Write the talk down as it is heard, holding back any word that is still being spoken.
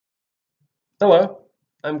Hello,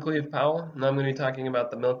 I'm Cleve Powell, and I'm going to be talking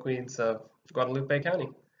about the milkweeds of Guadalupe County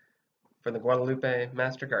for the Guadalupe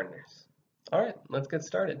Master Gardeners. All right, let's get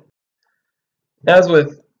started. As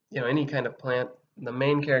with any kind of plant, the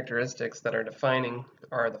main characteristics that are defining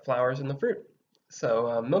are the flowers and the fruit.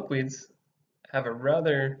 So milkweeds have a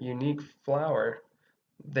rather unique flower.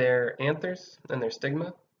 Their anthers and their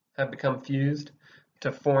stigma have become fused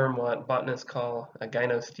to form what botanists call a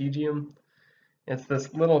gynostegium. It's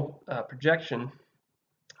this little projection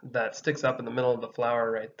that sticks up in the middle of the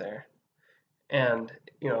flower right there. And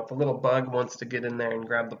if a little bug wants to get in there and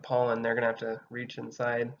grab the pollen, they're going to have to reach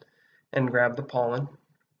inside and grab the pollen.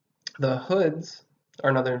 The hoods are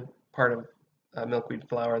another part of milkweed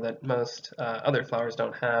flower that most other flowers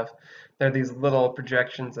don't have. They're these little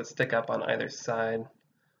projections that stick up on either side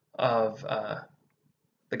of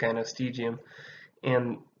the gynostegium,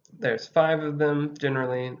 and there's 5 of them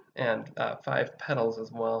generally, and 5 petals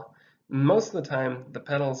as well. Most of the time, the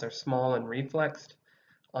petals are small and reflexed.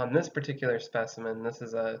 On this particular specimen, this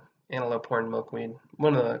is a antelope horn milkweed,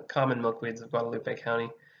 one of the common milkweeds of Guadalupe County.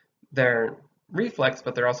 They're reflex,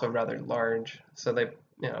 but they're also rather large, so they,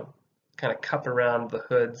 kind of cup around the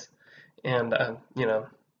hoods and,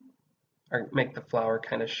 make the flower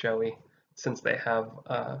kind of showy since they have,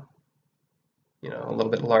 a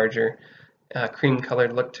little bit larger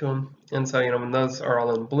cream-colored look to them. And so, when those are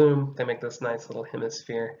all in bloom, they make this nice little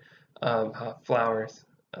hemisphere of flowers.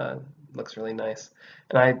 Looks really nice.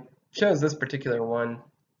 And I chose this particular one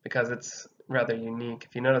because it's rather unique.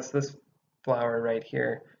 If you notice, this flower right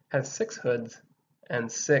here has 6 hoods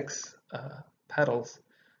and 6 petals.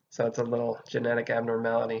 So it's a little genetic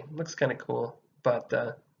abnormality. Looks kind of cool, but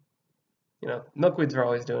milkweeds are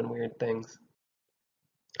always doing weird things.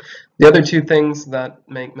 The other 2 things that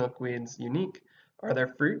make milkweeds unique are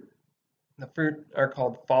their fruit. The fruit are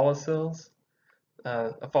called follicles.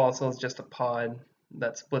 A follicle is just a pod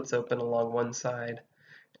that splits open along one side,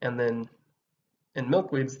 and then in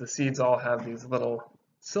milkweeds the seeds all have these little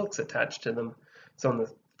silks attached to them. So when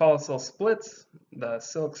the follicle splits, the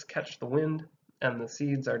silks catch the wind and the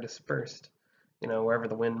seeds are dispersed, wherever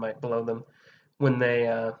the wind might blow them. When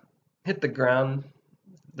they hit the ground,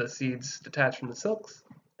 the seeds detach from the silks,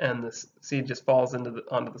 and the seed just falls onto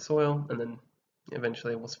the soil, and then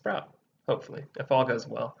eventually will sprout, hopefully, if all goes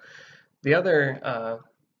well. The other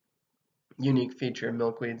unique feature of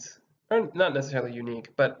milkweeds, or not necessarily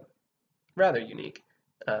unique, but rather unique,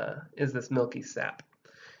 is this milky sap.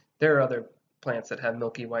 There are other plants that have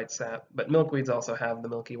milky white sap, but milkweeds also have the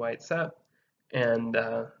milky white sap, and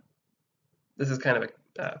this is kind of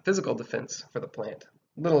a physical defense for the plant.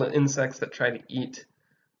 Little insects that try to eat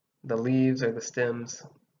the leaves or the stems,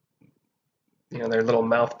 their little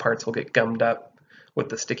mouth parts will get gummed up with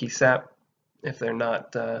the sticky sap if they're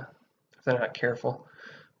not careful.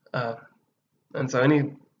 And so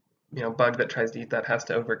any bug that tries to eat that has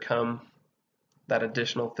to overcome that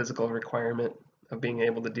additional physical requirement of being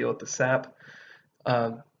able to deal with the sap.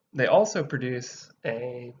 They also produce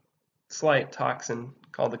a slight toxin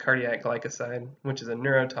called the cardiac glycoside, which is a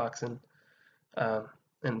neurotoxin.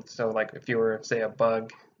 And so, like, if you were, say, a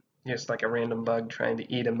bug, just like a random bug trying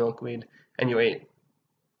to eat a milkweed, and you ate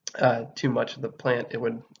too much of the plant, it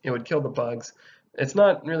would kill the bugs. It's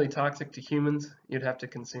not really toxic to humans. You'd have to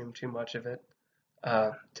consume too much of it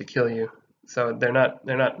to kill you. So they're not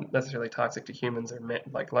necessarily toxic to humans or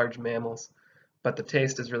like large mammals, but the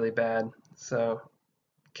taste is really bad. So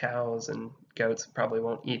cows and goats probably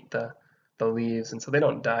won't eat the leaves, and so they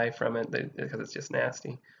don't die from it because it's just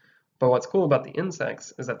nasty. But what's cool about the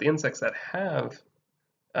insects is that the insects that have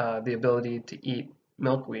the ability to eat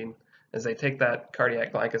milkweed is they take that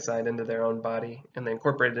cardiac glycoside into their own body and they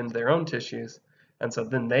incorporate it into their own tissues, and so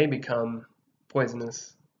then they become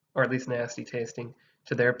poisonous, or at least nasty tasting,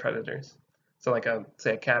 to their predators. So like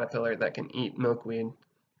say a caterpillar that can eat milkweed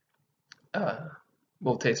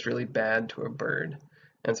will taste really bad to a bird.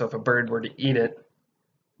 And so if a bird were to eat it,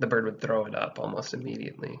 the bird would throw it up almost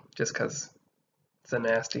immediately just because it's a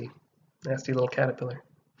nasty little caterpillar.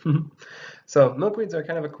 So milkweeds are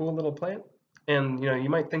kind of a cool little plant, and you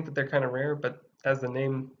might think that they're kind of rare, but as the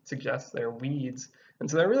name suggests, they're weeds, and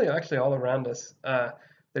so they're really actually all around us.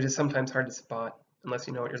 They're just sometimes hard to spot unless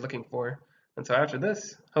you know what you're looking for. And so after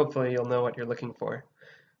this, hopefully you'll know what you're looking for.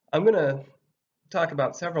 I'm going to talk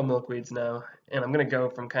about several milkweeds now, and I'm going to go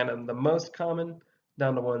from kind of the most common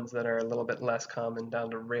down to ones that are a little bit less common, down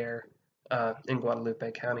to rare in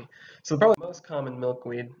Guadalupe County. So probably the most common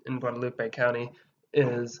milkweed in Guadalupe County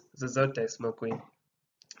is Zozotes milkweed.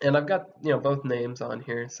 And I've got both names on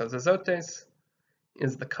here. So Zozotes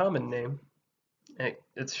is the common name.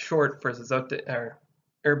 It's short for Zozote, or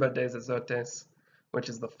Herba de Zozotes, which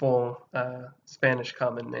is the full Spanish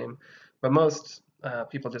common name, but most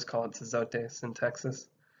people just call it Zozotes in Texas.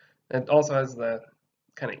 It also has the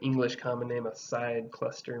kind of English common name of side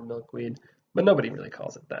cluster milkweed, but nobody really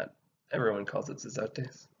calls it that. Everyone calls it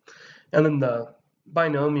Zozotes. And then the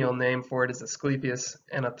binomial name for it is Asclepias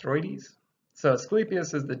anathroides. So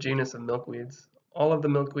Asclepias is the genus of milkweeds. All of the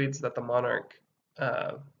milkweeds that the monarch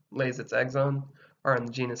lays its eggs on are in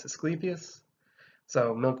the genus Asclepias.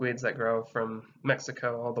 So milkweeds that grow from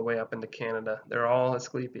Mexico all the way up into Canada, they're all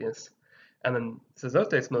Asclepias. And then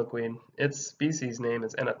Zozotes milkweed, its species name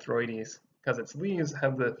is Anathroides because its leaves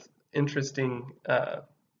have this interesting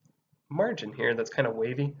margin here that's kind of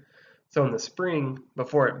wavy. So in the spring,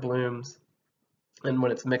 before it blooms, and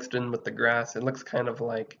when it's mixed in with the grass, it looks kind of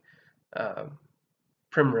like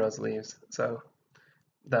primrose leaves. So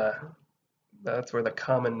that's where the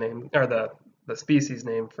common name, or the species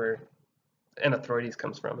name for Anathroides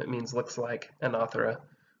comes from. It means looks like Anothera,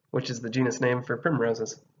 which is the genus name for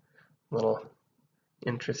primroses. Little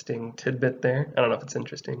interesting tidbit there. I don't know if it's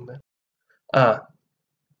interesting, but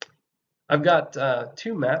I've got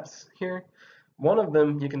two maps here. One of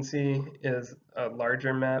them you can see is a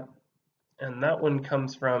larger map, and that one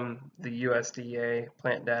comes from the USDA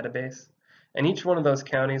plant database. And each one of those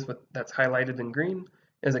counties that's highlighted in green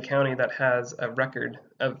is a county that has a record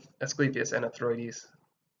of Asclepias anathroides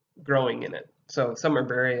growing in it. So some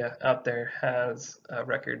herbaria out there has a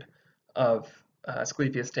record of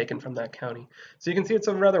Asclepias taken from that county. So you can see it's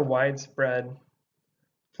a rather widespread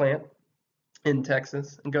plant in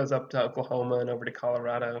Texas and goes up to Oklahoma and over to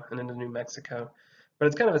Colorado and into New Mexico. But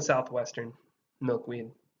it's kind of a southwestern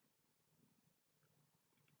milkweed.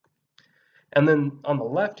 And then on the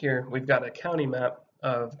left here, we've got a county map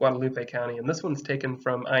of Guadalupe County, and this one's taken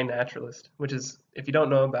from iNaturalist, which is, if you don't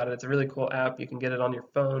know about it, it's a really cool app. You can get it on your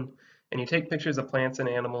phone, and you take pictures of plants and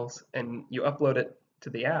animals, and you upload it to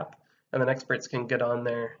the app, and then experts can get on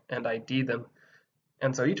there and ID them.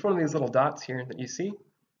 And so each one of these little dots here that you see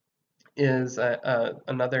is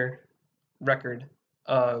another record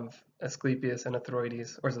of Asclepias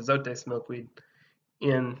anathroides, or Zozotes milkweed,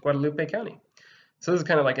 in Guadalupe County. So this is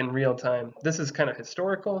kind of like in real time. This is kind of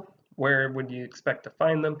historical. Where would you expect to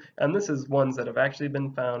find them? And this is ones that have actually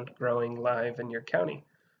been found growing live in your county.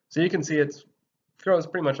 So you can see it grows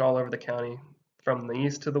pretty much all over the county, from the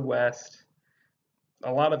east to the west.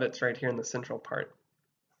 A lot of it's right here in the central part.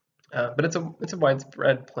 But it's a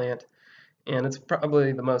widespread plant, and it's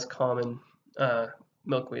probably the most common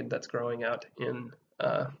milkweed that's growing out in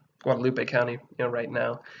Guadalupe County, right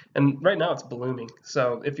now. And right now it's blooming.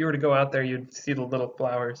 So if you were to go out there, you'd see the little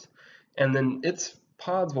flowers, and then its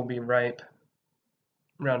pods will be ripe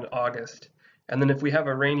around August. And then if we have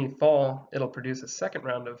a rainy fall, it'll produce a second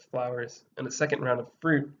round of flowers and a second round of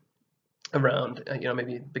fruit around,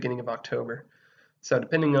 maybe beginning of October. So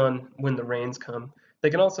depending on when the rains come, they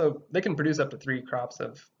can produce up to 3 crops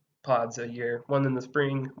of pods a year, one in the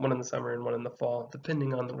spring, one in the summer, and one in the fall,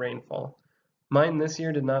 depending on the rainfall. Mine this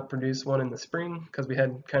year did not produce one in the spring because we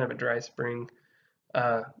had kind of a dry spring.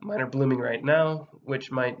 Mine are blooming right now, which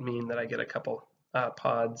might mean that I get a couple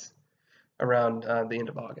pods around the end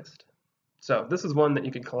of August. So this is one that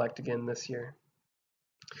you could collect again this year.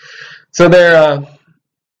 So their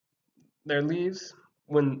leaves,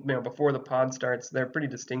 before the pod starts, they're pretty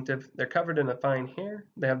distinctive. They're covered in a fine hair.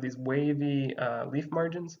 They have these wavy leaf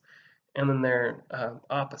margins, and then they're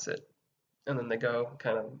opposite, and then they go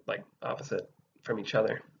kind of like opposite from each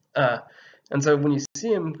other. And so when you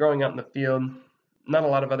see them growing out in the field, not a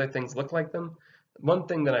lot of other things look like them. One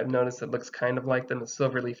thing that I've noticed that looks kind of like them is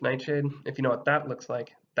silverleaf nightshade. If you know what that looks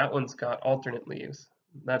like, that one's got alternate leaves.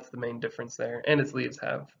 That's the main difference there, and its leaves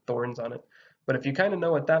have thorns on it. But if you kind of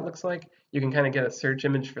know what that looks like, you can kind of get a search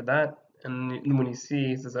image for that, and when you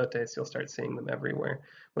see Zozotes, you'll start seeing them everywhere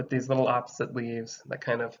with these little opposite leaves that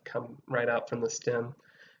kind of come right out from the stem.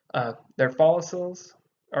 Their follicles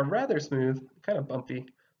are rather smooth, kind of bumpy,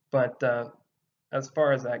 but as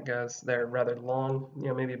far as that goes, they're rather long,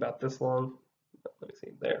 maybe about this long. Let me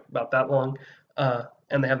see, they're about that long,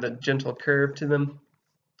 and they have the gentle curve to them.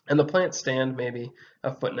 And the plants stand maybe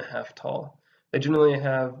 1.5 feet tall. They generally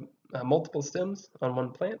have multiple stems on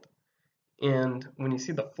one plant, and when you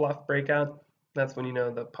see the fluff break out, that's when you know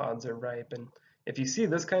the pods are ripe. And if you see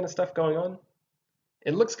this kind of stuff going on,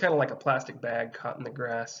 it looks kind of like a plastic bag caught in the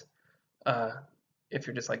grass if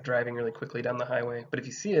you're just like driving really quickly down the highway. But if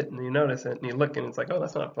you see it and you notice it and you look and it's like, oh,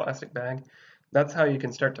 that's not a plastic bag, that's how you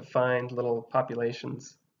can start to find little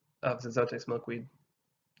populations of Zozotes milkweed,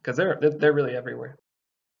 because they're really everywhere.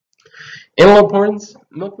 Antelope horns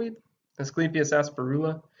milkweed, Asclepias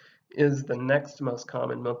asperula, is the next most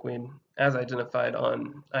common milkweed as identified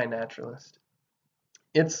on iNaturalist.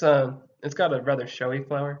 It's got a rather showy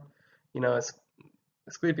flower. You know,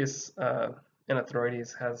 Asclepias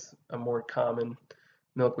anthroides has a more common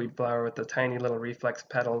milkweed flower with the tiny little reflex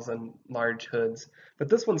petals and large hoods. But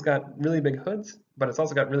this one's got really big hoods, but it's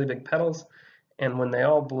also got really big petals. And when they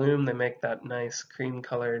all bloom, they make that nice cream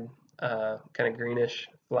colored, kind of greenish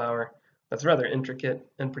flower that's rather intricate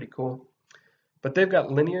and pretty cool. But they've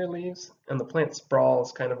got linear leaves, and the plant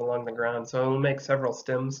sprawls kind of along the ground. So it'll make several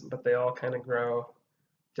stems, but they all kind of grow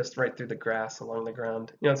just right through the grass along the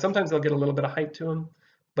ground. You know, sometimes they'll get a little bit of height to them,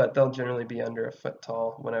 but they'll generally be under a foot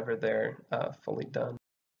tall whenever they're fully done.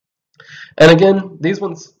 And again, these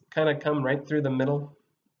ones kind of come right through the middle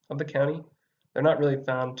of the county. They're not really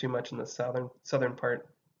found too much in the southern part.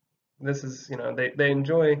 This is, you know, they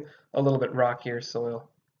enjoy a little bit rockier soil,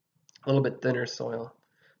 a little bit thinner soil.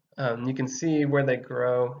 You can see where they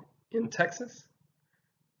grow in Texas,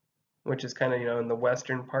 which is kind of, you know, in the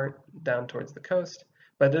western part down towards the coast.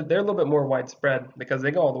 But they're a little bit more widespread because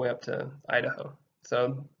they go all the way up to Idaho.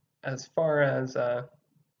 So as far as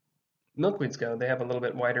milkweeds go, they have a little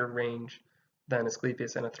bit wider range than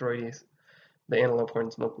Asclepias anthroides. The antelope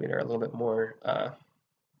horns milkweed are a little bit more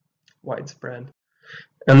widespread.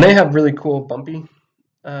 And they have really cool bumpy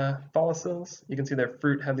follicles. You can see their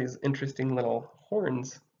fruit have these interesting little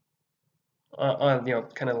horns you know,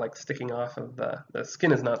 kind of like sticking off of the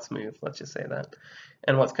skin is not smooth, let's just say that.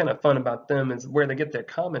 And what's kind of fun about them is where they get their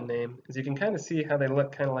common name is you can kind of see how they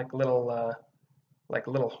look kind of like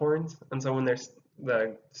little horns. And so when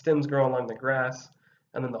the stems grow along the grass,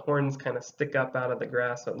 and then the horns kind of stick up out of the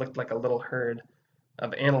grass, so it looked like a little herd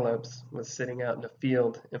of antelopes was sitting out in a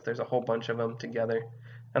field if there's a whole bunch of them together.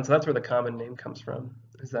 And so that's where the common name comes from,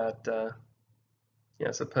 is that you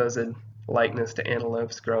know, supposed likeness to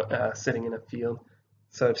antelopes sitting in a field.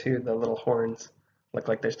 So too, the little horns look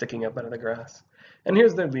like they're sticking up out of the grass. And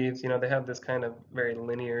here's their leaves. You know, they have this kind of very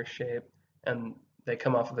linear shape, and they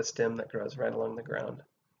come off of a stem that grows right along the ground.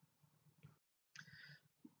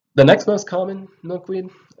 The next most common milkweed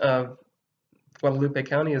of Guadalupe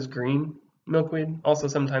County is green milkweed, also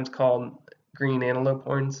sometimes called green antelope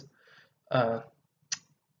horns. Uh,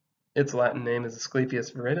 its Latin name is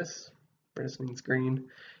Asclepias viridis. Viridis means green.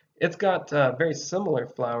 It's got very similar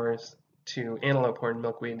flowers to antelope horn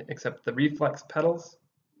milkweed, except the reflex petals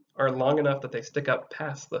are long enough that they stick up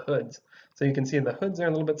past the hoods. So you can see the hoods are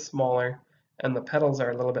a little bit smaller and the petals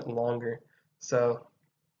are a little bit longer. So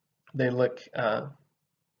they look a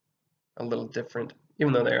little different,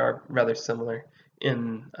 even though they are rather similar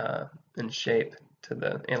in shape to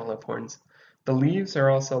the antelope horns. The leaves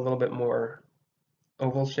are also a little bit more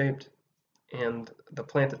oval shaped, and the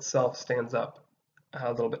plant itself stands up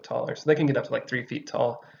a little bit taller. So they can get up to like 3 feet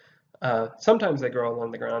tall. Sometimes they grow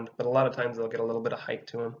along the ground, but a lot of times they'll get a little bit of height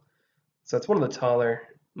to them. So it's one of the taller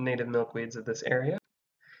native milkweeds of this area.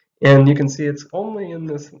 And you can see it's only in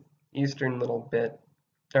this eastern little bit,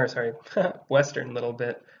 or sorry, western little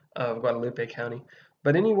bit of Guadalupe County.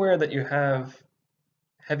 But anywhere that you have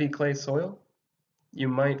heavy clay soil, you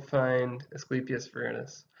might find Asclepias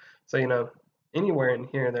viridis. So, you know, anywhere in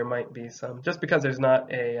here there might be some. Just because there's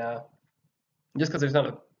not an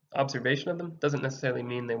observation of them doesn't necessarily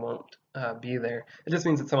mean they won't be there. It just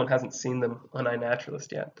means that someone hasn't seen them on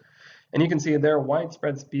iNaturalist yet. And you can see they're a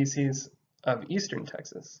widespread species of eastern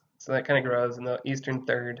Texas. So that kind of grows in the eastern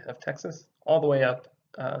third of Texas, all the way up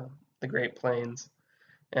the Great Plains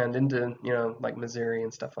and into, you know, like Missouri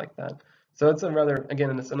and stuff like that. So it's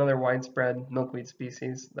it's another widespread milkweed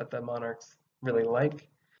species that the monarchs really like.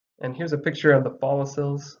 And here's a picture of the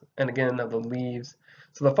follicles, and again of the leaves.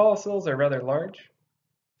 So the follicles are rather large.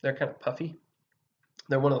 They're kind of puffy.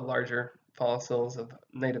 They're one of the larger follicles of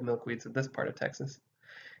native milkweeds of this part of Texas.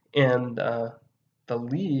 And the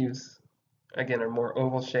leaves, again, are more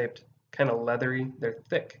oval shaped, kind of leathery. They're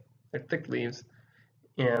thick. They're thick leaves,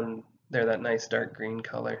 and they're that nice dark green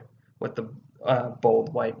color with the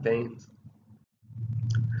bold white veins.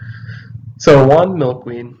 So wand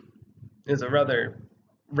milkweed is a rather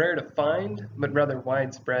rare to find, but rather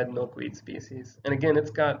widespread milkweed species. And again, it's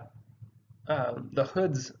got the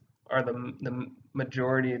hoods are the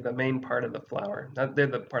majority, the main part of the flower. They're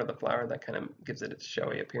the part of the flower that kind of gives it its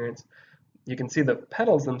showy appearance. You can see the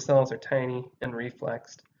petals themselves are tiny and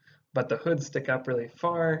reflexed, but the hoods stick up really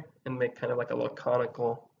far and make kind of like a little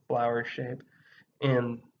conical flower shape.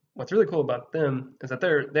 And what's really cool about them is that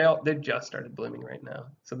they just started blooming right now.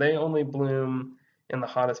 So they only bloom in the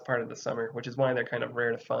hottest part of the summer, which is why they're kind of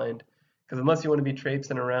rare to find. Because unless you want to be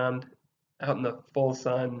traipsing around out in the full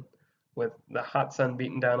sun with the hot sun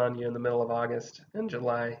beating down on you in the middle of August and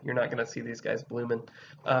July, you're not going to see these guys blooming.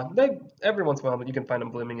 Every once in a while, but you can find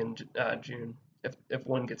them blooming in June if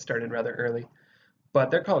one gets started rather early.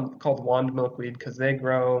 but they're called wand milkweed because they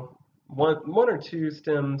grow one or two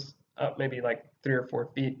stems up maybe like 3 or 4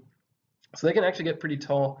 feet. So they can actually get pretty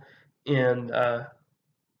tall, and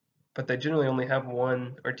but they generally only have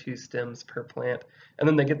 1 or 2 stems per plant. And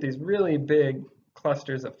then they get these really big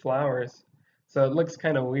clusters of flowers. So it looks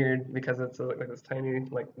kind of weird because it's like this tiny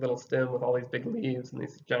like little stem with all these big leaves and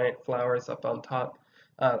these giant flowers up on top.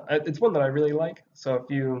 It's one that I really like. So if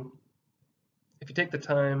you take the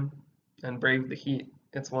time and brave the heat,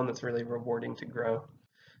 it's one that's really rewarding to grow.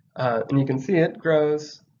 And you can see it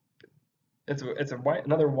grows.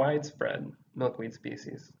 Another widespread milkweed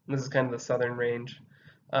species. This is kind of the southern range,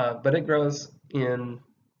 but it grows in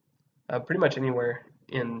pretty much anywhere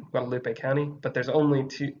in Guadalupe County. But there's only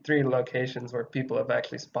 3 locations where people have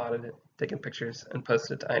actually spotted it, taken pictures, and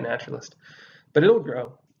posted it to iNaturalist. But it'll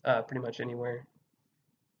grow pretty much anywhere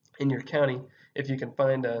in your county if you can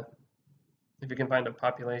find a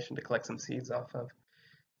population to collect some seeds off of.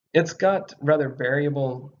 It's got rather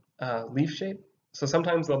variable leaf shape. So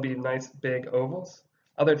sometimes they'll be nice big ovals.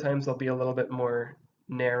 Other times they'll be a little bit more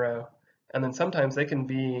narrow. And then sometimes they can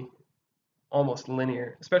be almost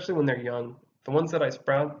linear, especially when they're young. The ones that I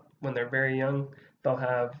sprout when they're very young, they'll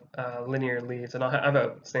have linear leaves. And I have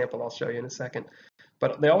a sample I'll show you in a second.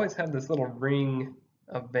 But they always have this little ring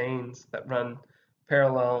of veins that run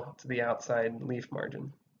parallel to the outside leaf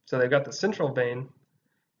margin. So they've got the central vein,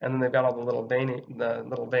 and then they've got all the little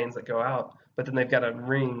veins that go out, but then they've got a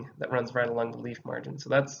ring that runs right along the leaf margin. So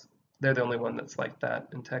they're the only one that's like that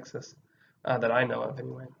in Texas that I know of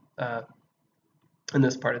anyway, in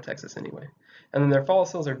this part of Texas anyway. And then their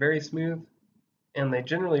follicles are very smooth, and they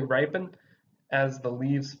generally ripen as the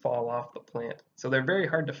leaves fall off the plant. So they're very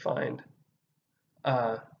hard to find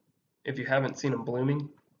if you haven't seen them blooming,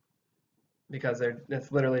 because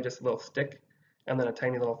it's literally just a little stick and then a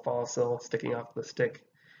tiny little follicle sticking off the stick.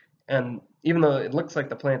 And even though it looks like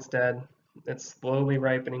the plant's dead, it's slowly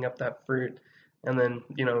ripening up that fruit. And then,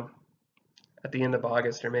 at the end of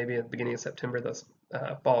August or maybe at the beginning of September, those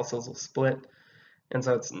follicles will split. And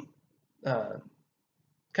so it's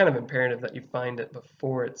kind of imperative that you find it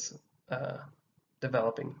before it's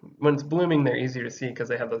developing. When it's blooming, they're easier to see because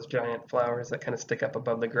they have those giant flowers that kind of stick up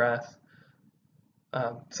above the grass.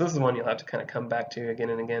 So this is one you'll have to kind of come back to again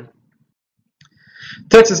and again.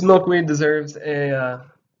 Texas milkweed deserves a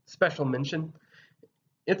special mention.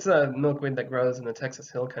 It's a milkweed that grows in the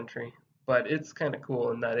Texas Hill Country, but it's kind of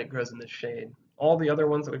cool in that it grows in the shade. All the other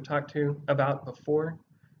ones that we've talked about before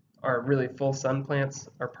are really full sun plants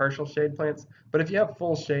or partial shade plants. But if you have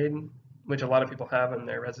full shade, which a lot of people have in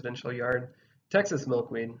their residential yard, Texas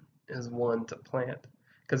milkweed is one to plant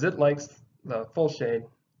because it likes the full shade.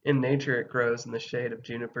 In nature, it grows in the shade of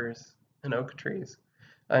junipers and oak trees.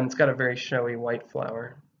 And it's got a very showy white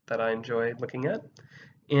flower that I enjoy looking at.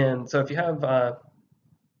 And so if you have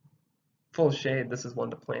full shade, this is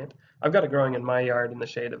one to plant. I've got it growing in my yard in the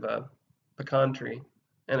shade of a pecan tree,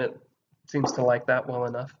 and it seems to like that well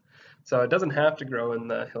enough. So it doesn't have to grow in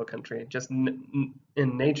the hill country, just in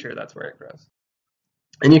nature, that's where it grows.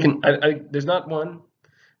 And you can, there's not one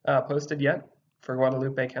posted yet for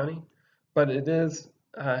Guadalupe County, but it is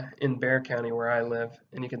in Bexar County where I live,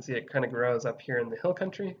 and you can see it kind of grows up here in the hill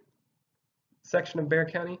country section of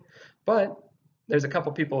Bexar County. But there's a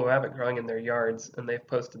couple people who have it growing in their yards, and they've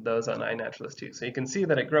posted those on iNaturalist too. So you can see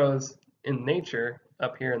that it grows in nature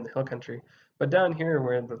up here in the hill country, but down here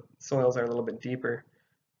where the soils are a little bit deeper,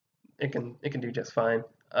 it can do just fine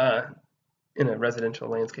in a residential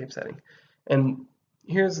landscape setting. And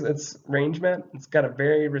here's its range map. It's got a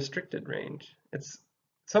very restricted range.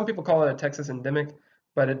 Some people call it a Texas endemic,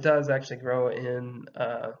 but it does actually grow in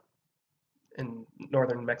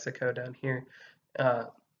northern Mexico down here.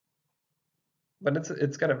 But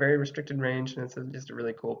it's got a very restricted range, and it's just a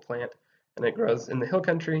really cool plant. And it grows in the hill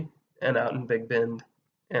country and out in Big Bend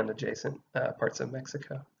and adjacent parts of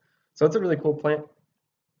Mexico. So it's a really cool plant,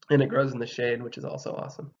 and it grows in the shade, which is also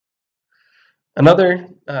awesome. Another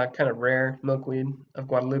kind of rare milkweed of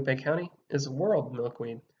Guadalupe County is world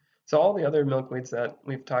milkweed. So all the other milkweeds that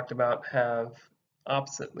we've talked about have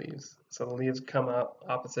opposite leaves. So the leaves come out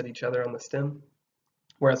opposite each other on the stem,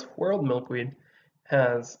 whereas world milkweed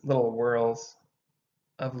has little whorls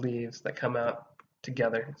of leaves that come out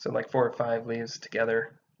together. So like 4 or 5 leaves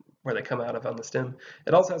together where they come out of on the stem.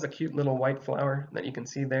 It also has a cute little white flower that you can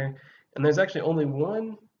see there. And there's actually only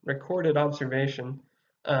one recorded observation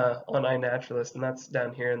on iNaturalist, and that's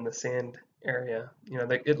down here in the sand area.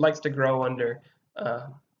 It likes to grow under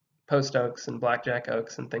post oaks and blackjack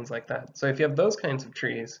oaks and things like that. So if you have those kinds of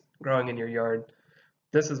trees growing in your yard,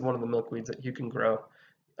 this is one of the milkweeds that you can grow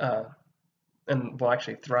and will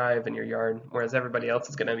actually thrive in your yard, whereas everybody else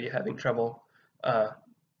is going to be having trouble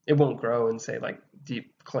it won't grow in, say, like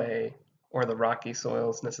deep clay or the rocky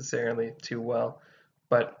soils necessarily too well,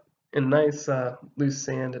 but in nice loose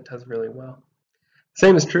sand it does really well.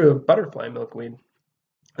 Same is true of butterfly milkweed.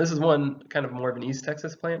 This is one kind of more of an East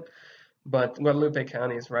Texas plant, but Guadalupe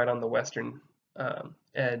County is right on the western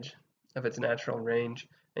edge of its natural range,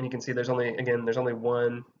 and you can see there's only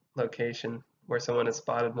one location where someone has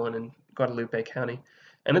spotted one in Guadalupe County,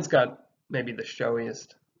 and it's got maybe the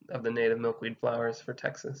showiest of the native milkweed flowers for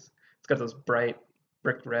Texas. It's got those bright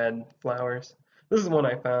brick red flowers. This is one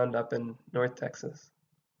I found up in North Texas,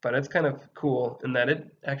 but it's kind of cool in that it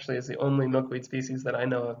actually is the only milkweed species that I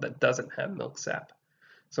know of that doesn't have milk sap.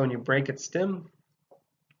 So when you break its stem,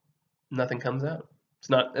 nothing comes out. It's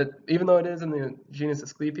not, even though it is in the genus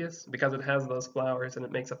Asclepias, because it has those flowers and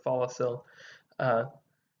it makes a follicle, uh,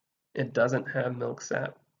 it doesn't have milk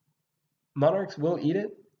sap. Monarchs will eat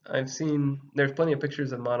it. There's plenty of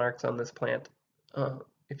pictures of monarchs on this plant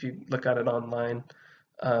if you look at it online.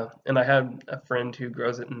 And I had a friend who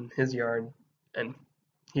grows it in his yard, and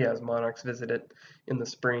he has monarchs visit it in the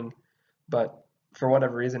spring, but for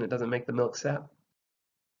whatever reason, it doesn't make the milk sap.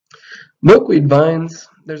 Milkweed vines,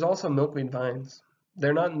 there's also milkweed vines.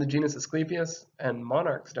 They're not in the genus Asclepias, and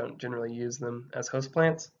monarchs don't generally use them as host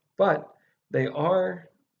plants, but they are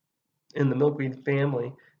in the milkweed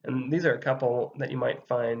family, and these are a couple that you might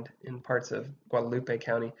find in parts of Guadalupe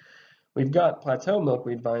County. We've got plateau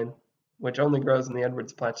milkweed vine, which only grows in the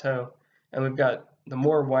Edwards Plateau, and we've got the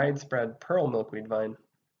more widespread pearl milkweed vine,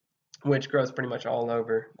 which grows pretty much all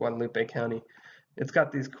over Guadalupe County. It's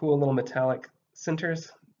got these cool little metallic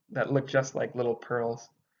centers that look just like little pearls.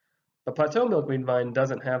 The plateau milkweed vine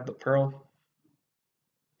doesn't have the pearl.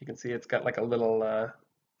 You can see it's got like a little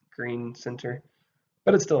green center,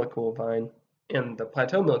 but it's still a cool vine. And the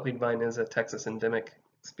plateau milkweed vine is a Texas endemic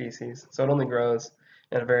species, so it only grows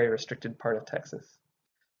in a very restricted part of Texas.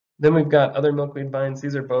 Then we've got other milkweed vines.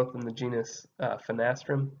 These are both in the genus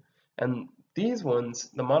Finastrum, and these ones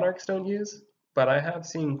the monarchs don't use, but I have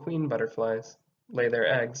seen queen butterflies lay their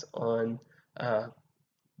eggs on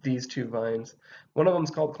these two vines. One of them is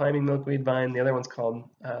called climbing milkweed vine, the other one's called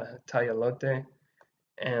Tayalote,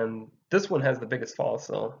 and this one has the biggest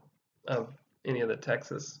follicle of any of the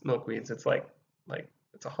Texas milkweeds. It's like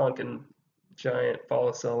it's a honking giant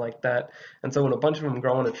follicle like that, and so when a bunch of them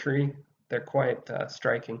grow on a tree, they're quite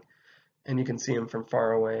striking, and you can see them from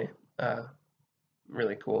far away.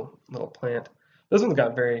 Really cool little plant. This one's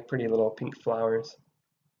got very pretty little pink flowers.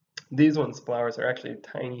 These ones' flowers are actually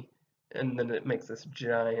tiny, and then it makes this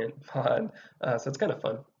giant pod. So it's kind of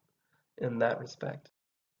fun in that respect.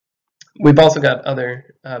 We've also got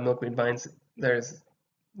other milkweed vines. This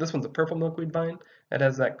one's a purple milkweed vine. It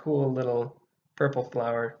has that cool little purple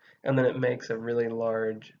flower, and then it makes a really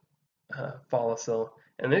large follicle,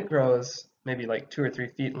 and it grows maybe like 2 or 3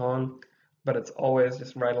 feet long, but it's always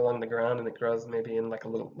just right along the ground, and it grows maybe in like a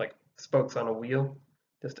little like spokes on a wheel,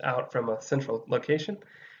 just out from a central location,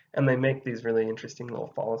 and they make these really interesting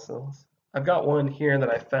little follicles. I've got one here that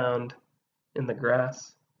I found in the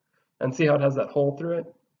grass, and see how it has that hole through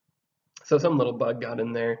it? So some little bug got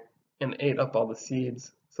in there and ate up all the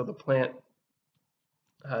seeds, so the plant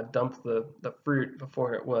dumped the fruit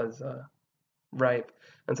before it was ripe.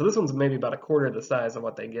 And so this one's maybe about a quarter the size of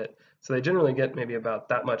what they get. So they generally get maybe about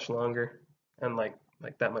that much longer and like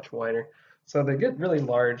that much wider. So they get really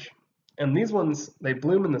large. And these ones, they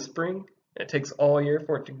bloom in the spring. It takes all year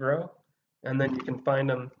for it to grow. And then you can find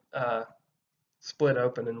them split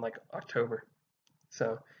open in like October.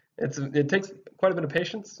 So it takes quite a bit of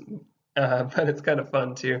patience, but it's kind of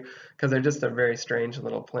fun too, because they're just a very strange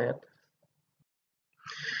little plant.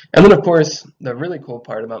 And then of course, the really cool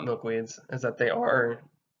part about milkweeds is that they are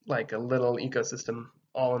like a little ecosystem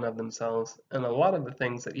all in of themselves. And a lot of the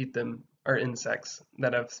things that eat them are insects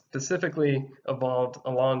that have specifically evolved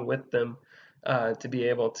along with them to be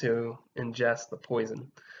able to ingest the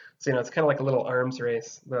poison. So, it's kind of like a little arms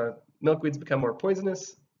race. The milkweeds become more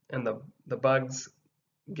poisonous, and the bugs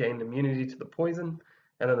gain immunity to the poison,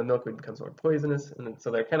 and then the milkweed becomes more poisonous, and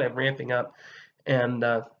so they're kind of ramping up. And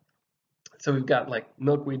so we've got like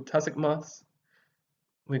milkweed tussock moths,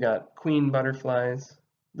 we got queen butterflies.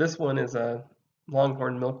 This one is a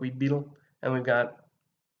longhorn milkweed beetle, and we've got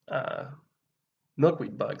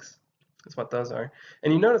milkweed bugs. That's what those are.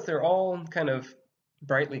 And you notice they're all kind of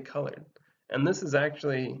brightly colored, and this is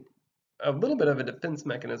actually a little bit of a defense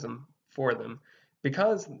mechanism for them.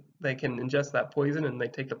 Because they can ingest that poison and they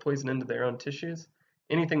take the poison into their own tissues,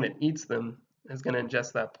 anything that eats them is going to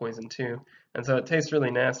ingest that poison too. And so it tastes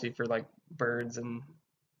really nasty for like birds and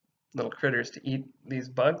little critters to eat these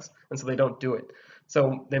bugs, and so they don't do it.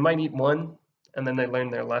 So they might eat one, and then they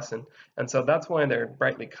learn their lesson. And so that's why they're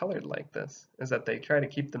brightly colored like this, is that they try to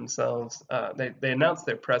keep themselves, they announce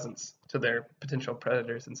their presence to their potential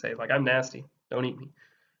predators and say, like, I'm nasty, don't eat me.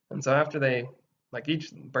 And so after they, like,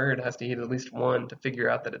 each bird has to eat at least one to figure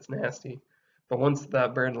out that it's nasty. But once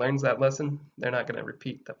that bird learns that lesson, they're not going to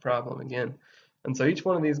repeat the problem again. And so each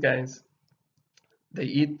one of these guys, they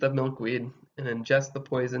eat the milkweed and ingest the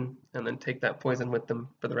poison and then take that poison with them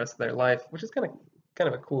for the rest of their life, which is kind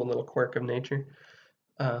of a cool little quirk of nature.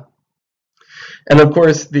 Uh, and of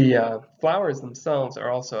course, the flowers themselves are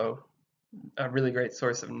also a really great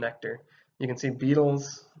source of nectar. You can see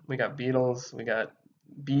beetles, we got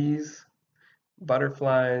bees,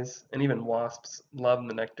 butterflies, and even wasps love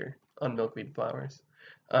the nectar on milkweed flowers.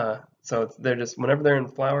 They're just, whenever they're in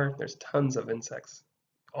flower, there's tons of insects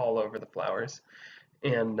all over the flowers.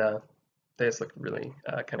 And they just look really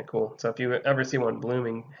kind of cool. So if you ever see one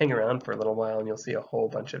blooming, hang around for a little while and you'll see a whole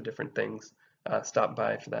bunch of different things stop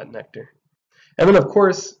by for that nectar. And then of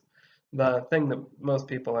course, the thing that most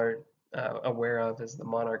people are aware of is the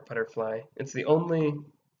monarch butterfly. It's the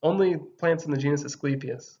only plants in the genus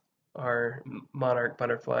Asclepias are monarch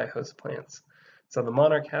butterfly host plants. So the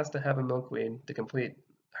monarch has to have a milkweed to complete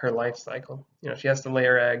her life cycle. You know, she has to lay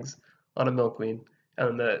her eggs on a milkweed,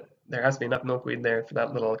 and there has to be enough milkweed there for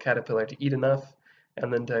that little caterpillar to eat enough,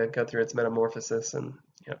 and then to go through its metamorphosis and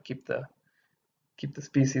keep the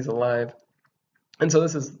species alive. And so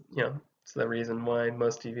this is it's the reason why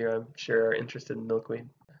most of you, I'm sure, are interested in milkweed.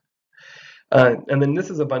 And then this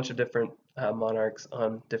is a bunch of different monarchs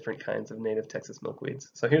on different kinds of native Texas milkweeds.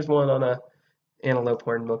 So here's one on a antelope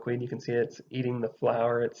horn milkweed. You can see it's eating the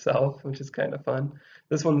flower itself, which is kind of fun.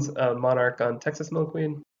 This one's a monarch on Texas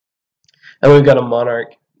milkweed. And we've got a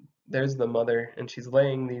monarch. There's the mother, and she's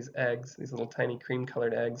laying these eggs, these little tiny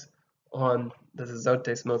cream-colored eggs, on the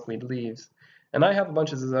zozotes milkweed leaves. And I have a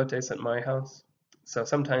bunch of zozotes at my house, so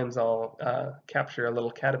sometimes I'll capture a little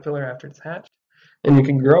caterpillar after it's hatched, and you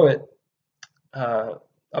can grow it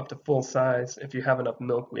up to full size if you have enough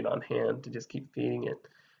milkweed on hand to just keep feeding it.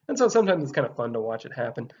 And so sometimes it's kind of fun to watch it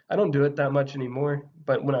happen. I don't do it that much anymore,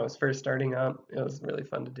 but when I was first starting out, it was really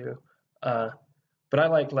fun to do. But I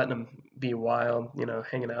like letting them be wild,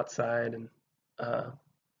 hanging outside and,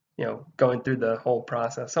 going through the whole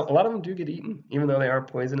process. So a lot of them do get eaten, even though they are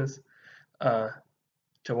poisonous to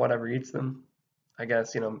whatever eats them. I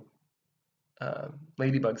guess,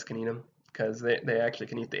 ladybugs can eat them because they actually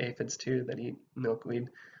can eat the aphids too that eat milkweed.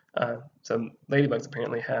 So ladybugs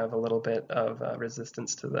apparently have a little bit of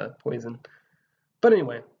resistance to the poison. But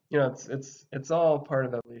anyway, it's all part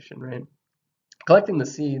of evolution, right? Collecting the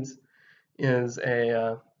seeds is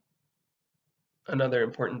another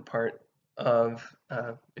important part of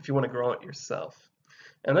if you want to grow it yourself.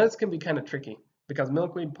 And this can be kind of tricky because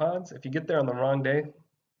milkweed pods, if you get there on the wrong day,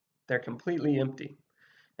 they're completely empty.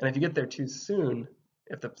 And if you get there too soon,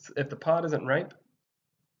 if the pod isn't ripe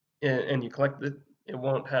and you collect it, it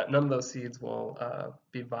won't have, none of those seeds will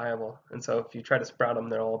be viable. And so if you try to sprout them,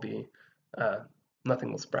 they'll all be,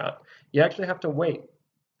 nothing will sprout. You actually have to wait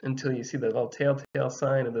until you see the little telltale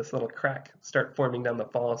sign of this little crack start forming down the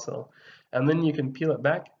follicle. And then you can peel it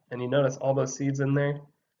back and you notice all those seeds in there,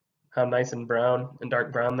 how nice and brown and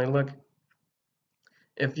dark brown they look.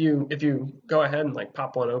 If you go ahead and like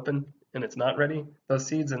pop one open and it's not ready, those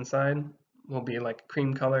seeds inside will be like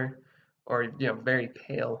cream color or very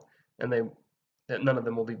pale, and none of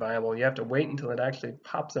them will be viable. You have to wait until it actually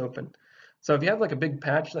pops open. So if you have like a big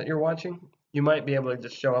patch that you're watching, you might be able to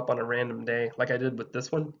just show up on a random day, like I did with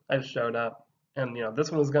this one. I just showed up, and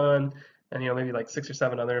this one was gone, and maybe like 6 or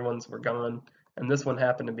 7 other ones were gone, and this one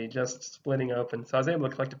happened to be just splitting open. So I was able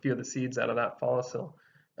to collect a few of the seeds out of that follicle,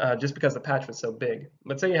 just because the patch was so big.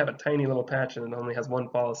 But say you have a tiny little patch and it only has one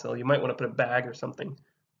follicle, you might want to put a bag or something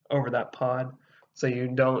over that pod so you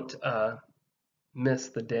don't miss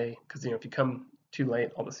the day, because if you come too late,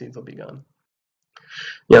 all the seeds will be gone.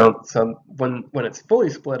 So when it's fully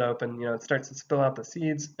split open, it starts to spill out the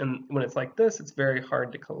seeds, and when it's like this, it's very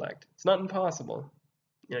hard to collect. It's not impossible.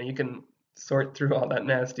 You can sort through all that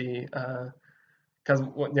nasty, because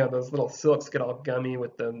those little silks get all gummy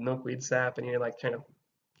with the milkweed sap, and you're like trying to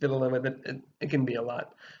fiddle with it. It can be a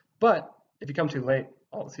lot. But if you come too late,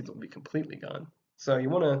 all the seeds will be completely gone. So you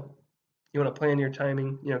want to plan your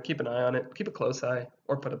timing. Keep an eye on it, keep a close eye,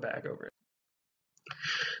 or put a bag over it.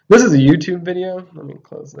 This is a YouTube video. Let me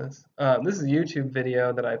close this. This is a YouTube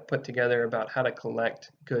video that I put together about how to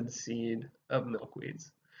collect good seed of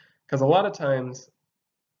milkweeds. Because a lot of times,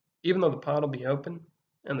 even though the pod will be open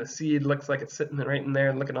and the seed looks like it's sitting right in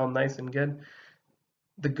there looking all nice and good,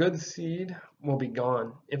 the good seed will be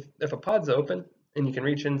gone. If a pod's open and you can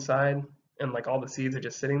reach inside and like all the seeds are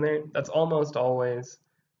just sitting there, that's almost always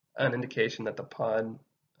an indication that the pod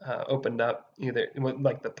opened up. Either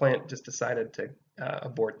like the plant just decided to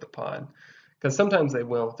abort the pod, because sometimes they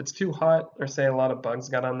will. If it's too hot, or say a lot of bugs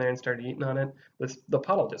got on there and started eating on it, the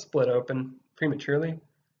pod will just split open prematurely,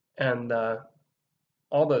 and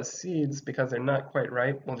all those seeds, because they're not quite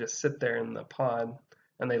ripe, will just sit there in the pod,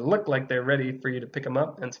 and they look like they're ready for you to pick them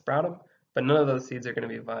up and sprout them, but none of those seeds are going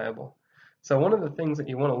to be viable. So one of the things that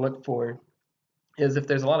you want to look for is if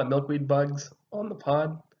there's a lot of milkweed bugs on the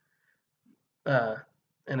pod, uh,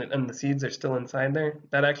 and the seeds are still inside there,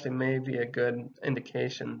 that actually may be a good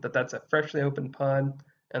indication that that's a freshly opened pod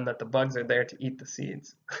and that the bugs are there to eat the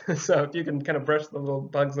seeds. So if you can kind of brush the little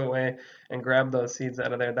bugs away and grab those seeds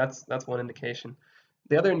out of there, that's one indication.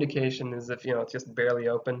 The other indication is if it's just barely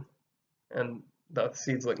open and the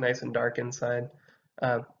seeds look nice and dark inside,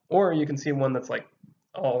 or you can see one that's like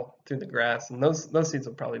all through the grass, and those seeds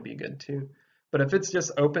will probably be good too. But if it's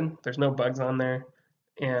just open, there's no bugs on there,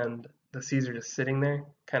 and the seeds are just sitting there,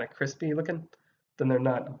 kind of crispy looking, then they're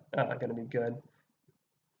not going to be good.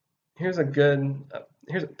 Here's a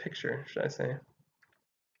picture, should I say?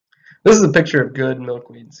 This is a picture of good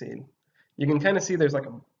milkweed seed. You can kind of see there's like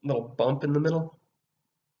a little bump in the middle,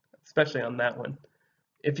 especially on that one.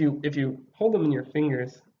 If you hold them in your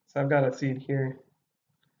fingers, so I've got a seed here,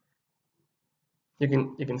 you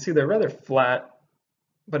can see they're rather flat,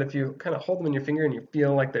 but if you kind of hold them in your finger and you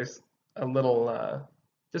feel like there's a little,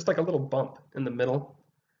 just like a little bump in the middle,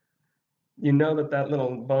 you know that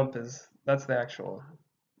little bump that's the actual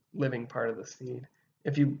living part of the seed.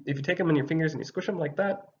 If you take them in your fingers and you squish them like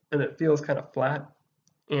that, and it feels kind of flat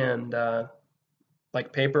and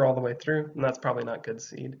like paper all the way through, and that's probably not good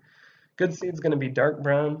seed. Good seed's going to be dark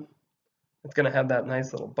brown. It's going to have that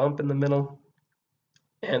nice little bump in the middle,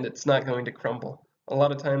 and it's not going to crumble. A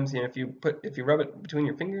lot of times, if you rub it between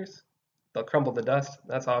your fingers, they'll crumble to dust.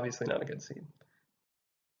 That's obviously not a good seed.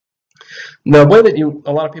 The way that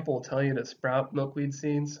a lot of people will tell you to sprout milkweed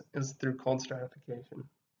seeds is through cold stratification,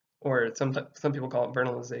 or some people call it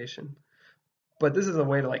vernalization. But this is a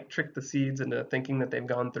way to like trick the seeds into thinking that they've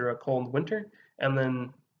gone through a cold winter, and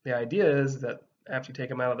then the idea is that after you take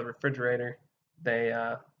them out of the refrigerator, they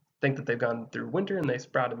think that they've gone through winter and they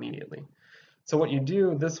sprout immediately. So what you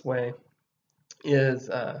do this way is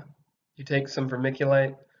you take some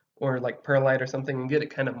vermiculite or like perlite or something and get it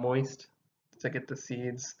kind of moist to get the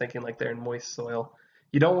seeds thinking like they're in moist soil.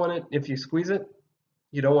 You don't want it, if you squeeze it,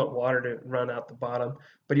 you don't want water to run out the bottom,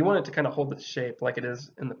 but you want it to kind of hold its shape like it is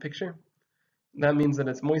in the picture. That means that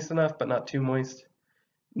it's moist enough but not too moist.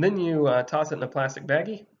 Then you toss it in a plastic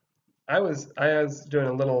baggie. I was doing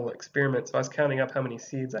a little experiment, so I was counting up how many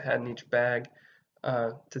seeds I had in each bag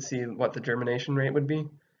to see what the germination rate would be.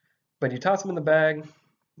 But you toss them in the bag,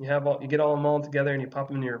 you get all them all together, and you pop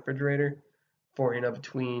them in your refrigerator for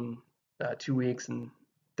between 2 weeks and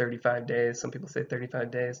 35 days. Some people say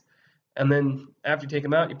 35 days. And then after you take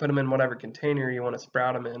them out, you put them in whatever container you want to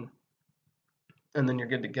sprout them in, and then you're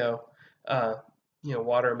good to go.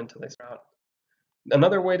 Water them until they sprout.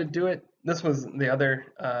 Another way to do it, this was the other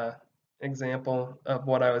example of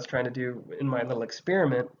what I was trying to do in my little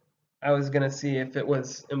experiment. I was going to see if it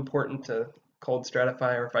was important to cold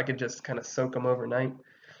stratify or if I could just kind of soak them overnight.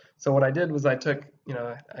 So what I did was I took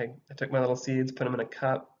my little seeds, put them in a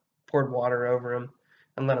cup, poured water over them,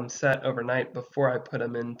 and let them set overnight before I put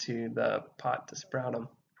them into the pot to sprout them.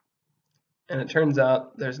 And it turns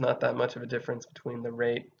out there's not that much of a difference between the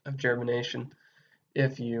rate of germination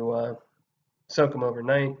if you soak them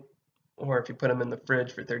overnight or if you put them in the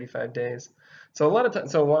fridge for 35 days. So a lot of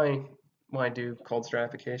times, so why do cold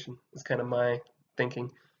stratification is kind of my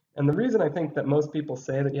thinking. And the reason I think that most people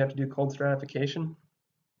say that you have to do cold stratification,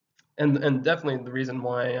 and definitely the reason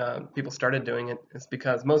why people started doing it, is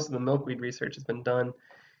because most of the milkweed research has been done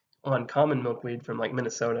on common milkweed from like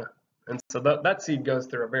Minnesota. And so that seed goes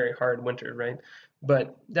through a very hard winter, right?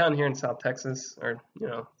 But down here in South Texas, or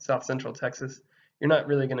South Central Texas, you're not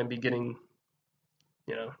really going to be getting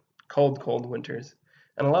cold winters.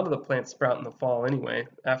 And a lot of the plants sprout in the fall anyway,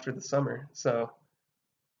 after the summer. So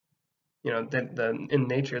in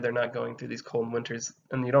nature, they're not going through these cold winters,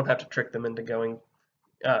 and you don't have to trick them into going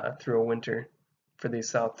through a winter for these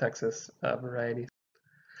South Texas varieties.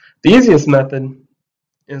 The easiest method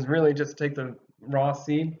is really just take the raw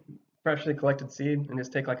seed, freshly collected seed, and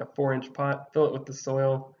just take like a 4-inch pot, fill it with the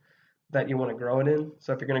soil that you want to grow it in.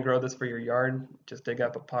 So if you're going to grow this for your yard, just dig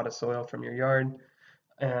up a pot of soil from your yard,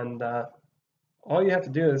 and all you have to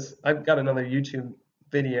do is, I've got another YouTube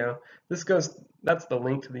video. That's the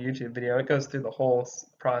link to the YouTube video. It goes through the whole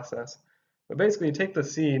process. But basically, you take the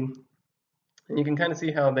seed, and you can kind of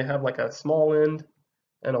see how they have like a small end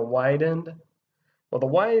and a wide end. Well, the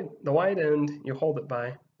wide end you hold it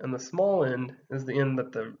by, and the small end is the end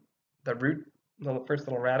that the root, the first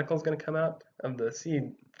little radical is going to come out of the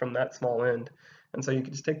seed from that small end. And so you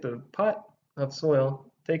can just take the pot of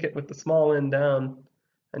soil, take it with the small end down,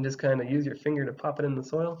 and just kind of use your finger to pop it in the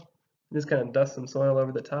soil. Just kind of dust some soil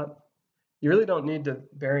over the top. You really don't need to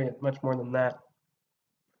bury it much more than that.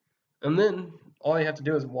 And then all you have to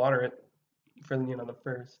do is water it for the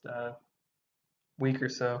first week or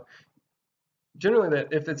so. Generally, that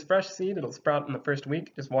if it's fresh seed, it'll sprout in the first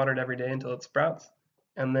week. Just water it every day until it sprouts,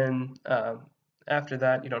 and then after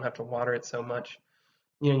that, you don't have to water it so much.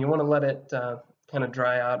 You want to let it kind of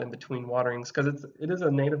dry out in between waterings because it is a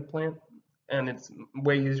native plant, and it's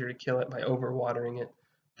way easier to kill it by overwatering it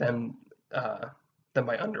than uh, than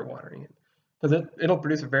by underwatering it, because it'll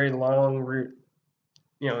produce a very long root.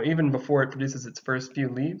 Even before it produces its first few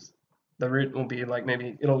leaves, the root will be like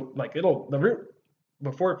maybe the root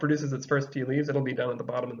before it produces its first few leaves, it'll be down at the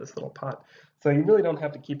bottom of this little pot. So you really don't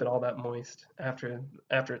have to keep it all that moist after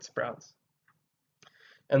it sprouts.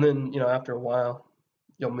 And then, after a while,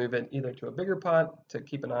 you'll move it either to a bigger pot to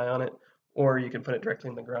keep an eye on it, or you can put it directly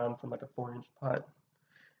in the ground from like a 4-inch pot.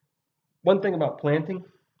 One thing about planting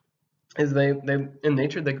is they in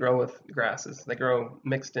nature they grow with grasses. They grow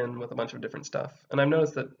mixed in with a bunch of different stuff. And I've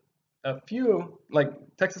noticed that a few, like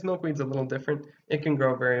Texas milkweed's a little different. It can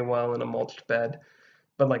grow very well in a mulched bed.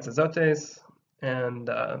 But like zozotes and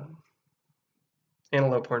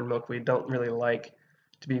antelope horn milkweed don't really like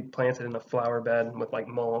to be planted in a flower bed with like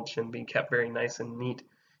mulch and be kept very nice and neat.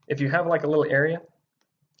 If you have like a little area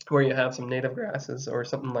where you have some native grasses or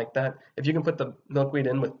something like that, if you can put the milkweed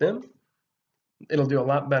in with them, it'll do a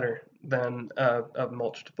lot better than a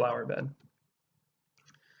mulched flower bed.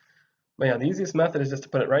 But yeah, the easiest method is just to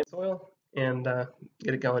put it right in soil and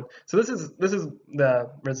get it going. So this is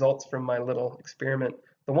the results from my little experiment.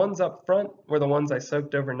 The ones up front were the ones I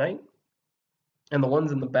soaked overnight, and the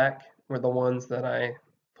ones in the back were the ones that I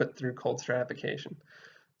put through cold stratification.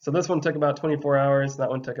 So this one took about 24 hours, that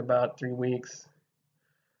one took about 3 weeks.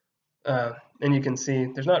 And you can see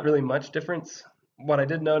there's not really much difference. What I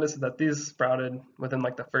did notice is that these sprouted within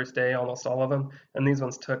like the first day, almost all of them, and these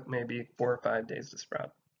ones took maybe 4 or 5 days to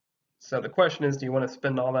sprout. So the question is, do you want to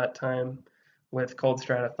spend all that time with cold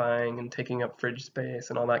stratifying and taking up fridge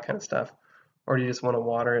space and all that kind of stuff? Or do you just want to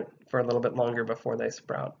water it for a little bit longer before they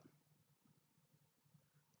sprout?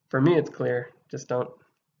 For me, it's clear. Just don't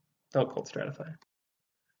cold stratify.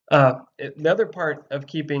 The other part of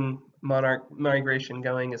keeping monarch migration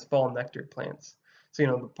going is fall nectar plants. So,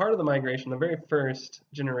 the part of the migration, the very first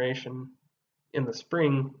generation in the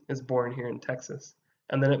spring is born here in Texas,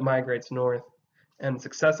 and then it migrates north, and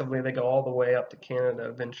successively they go all the way up to Canada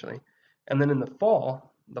eventually. And then in the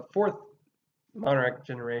fall, the fourth monarch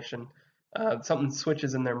generation, something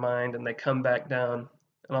switches in their mind and they come back down,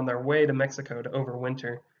 and on their way to Mexico to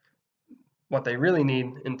overwinter, what they really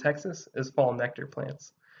need in Texas is fall nectar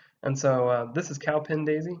plants. And so this is cowpen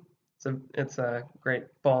daisy. It's a great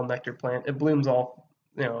fall nectar plant. It blooms all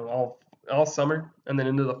summer and then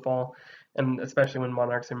into the fall, and especially when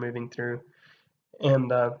monarchs are moving through.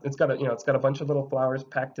 And it's got a bunch of little flowers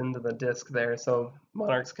packed into the disc there, so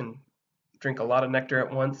monarchs can drink a lot of nectar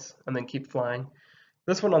at once and then keep flying.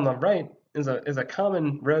 This one on the right is a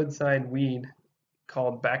common roadside weed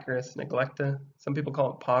called Baccharis neglecta. Some people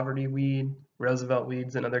call it poverty weed. Roosevelt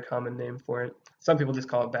weed's another common name for it. Some people just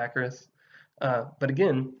call it Baccharis. But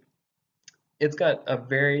again, it's got a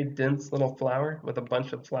very dense little flower with a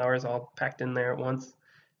bunch of flowers all packed in there at once.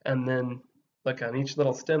 And then look, on each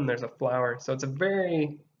little stem there's a flower. So it's a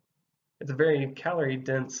very calorie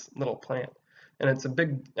dense little plant. And it's a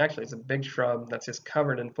big shrub that's just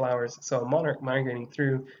covered in flowers. So a monarch migrating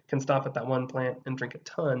through can stop at that one plant and drink a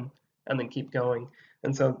ton and then keep going.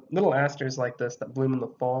 And so little asters like this that bloom in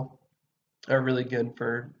the fall are really good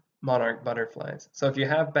for monarch butterflies. So if you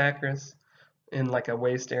have Baccharis in like a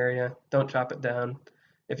waste area, don't chop it down.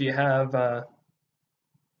 If you have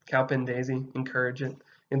cowpen daisy, encourage it.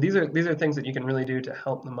 And these are things that you can really do to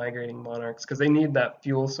help the migrating monarchs because they need that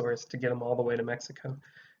fuel source to get them all the way to Mexico.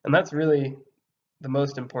 And that's really the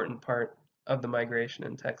most important part of the migration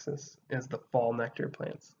in Texas is the fall nectar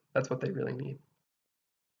plants. That's what they really need.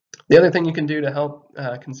 The other thing you can do to help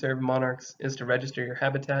conserve monarchs is to register your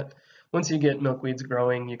habitat. Once you get milkweeds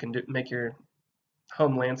growing, you can make your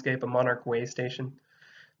home landscape a monarch way station.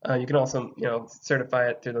 You can also, certify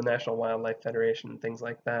it through the National Wildlife Federation and things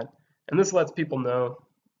like that. And this lets people know,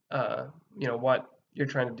 what you're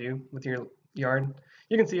trying to do with your yard.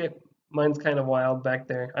 You can see it. Mine's kind of wild back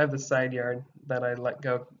there. I have this side yard that I let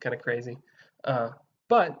go kind of crazy,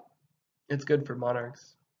 but it's good for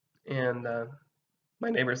monarchs, and My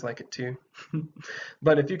neighbors like it too.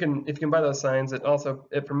 But if you can buy those signs,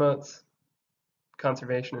 it promotes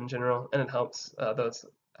conservation in general, and it helps those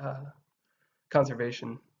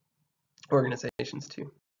conservation organizations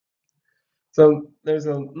too. So there's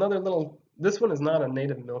another little. This one is not a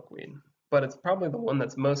native milkweed, but it's probably the one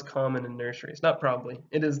that's most common in nurseries. Not probably,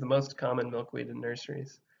 it is the most common milkweed in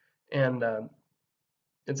nurseries, and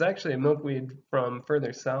it's actually a milkweed from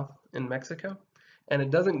further south in Mexico, and it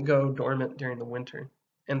doesn't go dormant during the winter.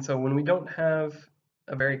 And so when we don't have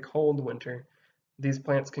a very cold winter, these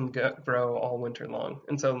plants can grow all winter long.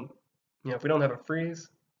 And so, if we don't have a freeze,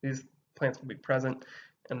 these plants will be present.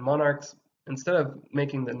 And monarchs, instead of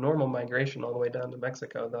making the normal migration all the way down to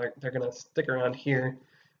Mexico, they're going to stick around here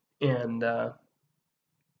and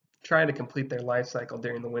try to complete their life cycle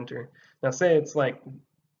during the winter. Now, say it's like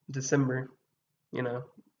December, you know,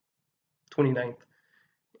 29th,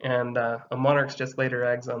 and a monarch's just laid her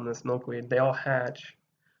eggs on this milkweed. They all hatch,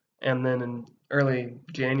 and then in early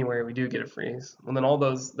January we do get a freeze. Well, then all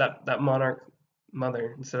those that monarch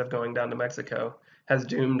mother, instead of going down to Mexico, has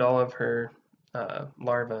doomed all of her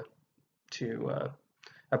larvae to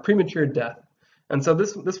a premature death. And so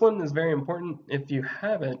this one is very important if you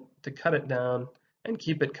have it, to cut it down and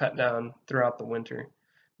keep it cut down throughout the winter,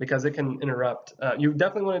 because it can interrupt. You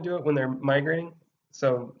definitely want to do it when they're migrating.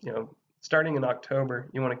 So starting in October,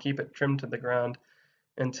 you want to keep it trimmed to the ground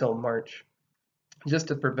until March, just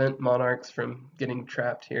to prevent monarchs from getting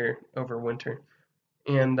trapped here over winter.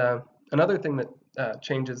 And another thing that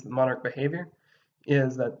changes the monarch behavior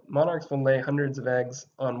is that monarchs will lay hundreds of eggs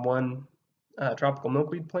on one tropical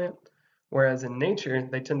milkweed plant, whereas in nature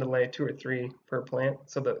they tend to lay 2 or 3 per plant,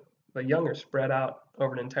 so that the young are spread out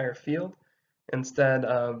over an entire field instead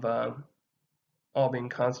of all being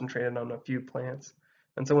concentrated on a few plants.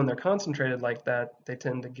 And so when they're concentrated like that, they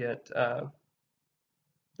tend to get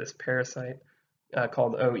this parasite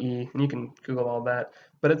called OE, and you can Google all that.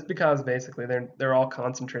 But it's because basically they're all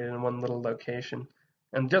concentrated in one little location.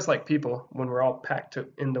 And just like people, when we're all packed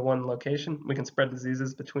into one location, we can spread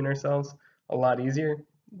diseases between ourselves a lot easier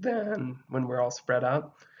than when we're all spread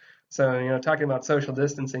out. So, talking about social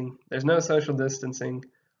distancing, there's no social distancing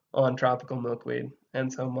on tropical milkweed,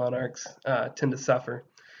 and so monarchs tend to suffer.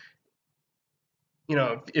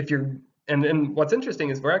 If you're and what's interesting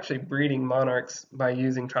is we're actually breeding monarchs by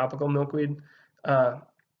using tropical milkweed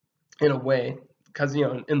in a way, because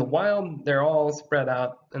in the wild they're all spread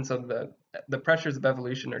out, and so the pressures of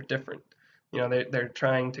evolution are different. They're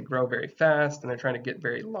trying to grow very fast and they're trying to get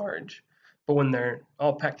very large. But when they're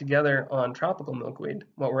all packed together on tropical milkweed,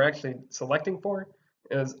 what we're actually selecting for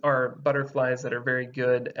are butterflies that are very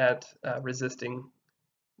good at resisting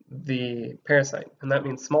the parasite, and that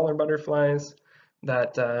means smaller butterflies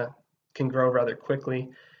that can grow rather quickly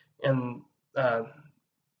and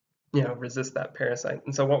resist that parasite.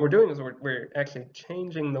 And so what we're doing is we're actually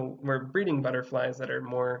we're breeding butterflies that are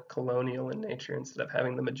more colonial in nature, instead of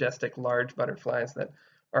having the majestic large butterflies that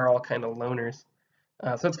are all kind of loners.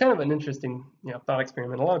 So it's kind of an interesting thought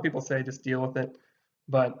experiment. A lot of people say just deal with it,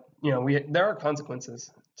 but there are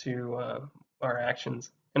consequences to our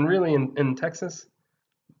actions. And really in Texas,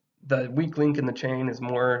 the weak link in the chain is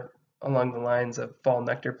more along the lines of fall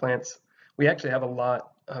nectar plants. We actually have a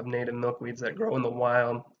lot of native milkweeds that grow in the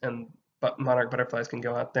wild, but monarch butterflies can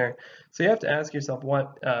go out there. So you have to ask yourself,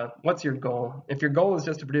 what's your goal? If your goal is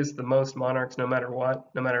just to produce the most monarchs no matter what,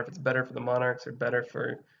 no matter if it's better for the monarchs or better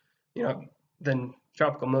for, then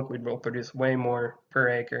tropical milkweed will produce way more per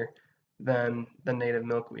acre than the native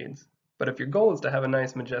milkweeds. But if your goal is to have a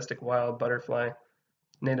nice majestic wild butterfly,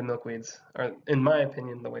 native milkweeds are, in my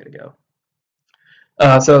opinion, the way to go.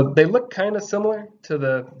 So they look kind of similar to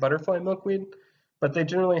the butterfly milkweed, but they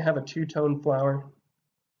generally have a two-tone flower.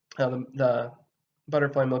 The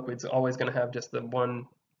butterfly milkweed's always going to have just the one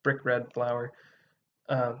brick red flower.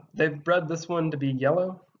 They've bred this one to be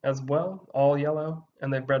yellow as well, all yellow,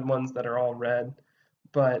 and they've bred ones that are all red,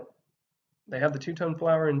 but they have the two-tone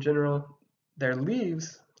flower in general. Their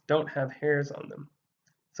leaves don't have hairs on them.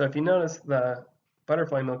 So if you notice, the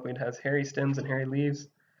butterfly milkweed has hairy stems and hairy leaves.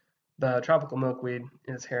 The tropical milkweed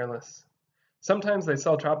is hairless. Sometimes they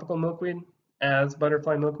sell tropical milkweed as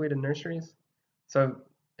butterfly milkweed in nurseries, so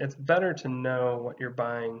it's better to know what you're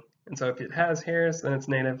buying. And so if it has hairs, then it's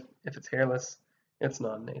native. If it's hairless, it's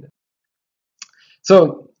non-native.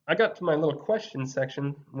 So I got to my little question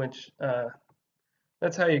section, which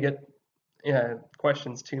that's how you get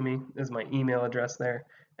questions to me, is my email address there.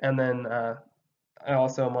 And then I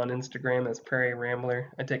also am on Instagram as Prairie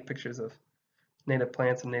Rambler. I take pictures of native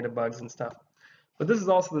plants and native bugs and stuff. But this is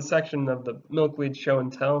also the section of the milkweed show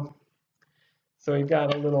and tell. So we've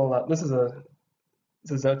got a little, this is a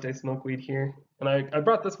Zotes milkweed here, And I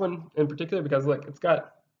brought this one in particular because look, it's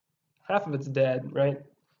got half of it's dead, right?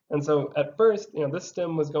 And so at first, this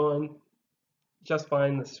stem was going just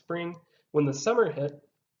fine this spring. When the summer hit,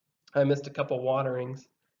 I missed a couple waterings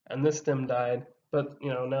and this stem died. But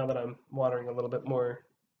now that I'm watering a little bit more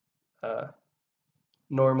uh,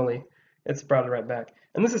 normally, it's brought it right back.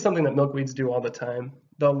 And this is something that milkweeds do all the time.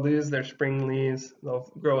 They'll lose their spring leaves,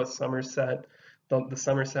 they'll grow a Somerset, the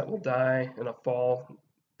Somerset will die, and a fall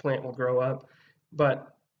plant will grow up.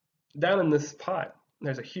 But down in this pot,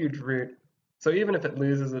 there's a huge root. So even if it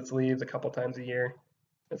loses its leaves a couple times a year,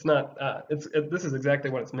 it's not. This is exactly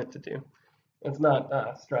what it's meant to do. It's not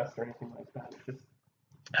stressed or anything like that. It's just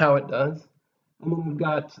how it does. And then we've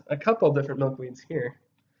got a couple different milkweeds here.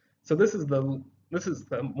 So this is the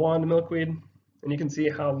wand milkweed, and you can see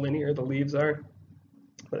how linear the leaves are.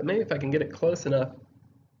 But maybe if I can get it close enough,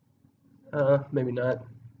 maybe not.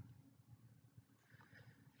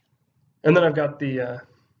 And then I've got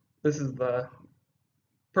this is the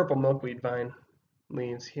purple milkweed vine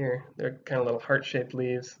leaves here. They're kind of little heart-shaped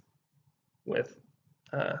leaves with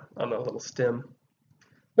on a little stem.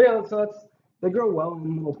 But yeah, so they grow well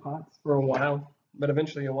in little pots for a while, but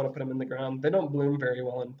eventually you'll want to put them in the ground. They don't bloom very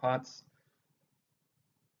well in pots.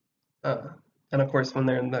 Uh, and of course, when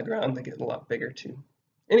they're in the ground, they get a lot bigger too.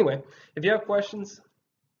 Anyway, if you have questions,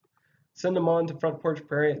 send them on to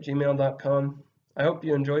frontporchprairie@gmail.com. I hope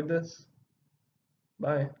you enjoyed this.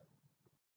 Bye.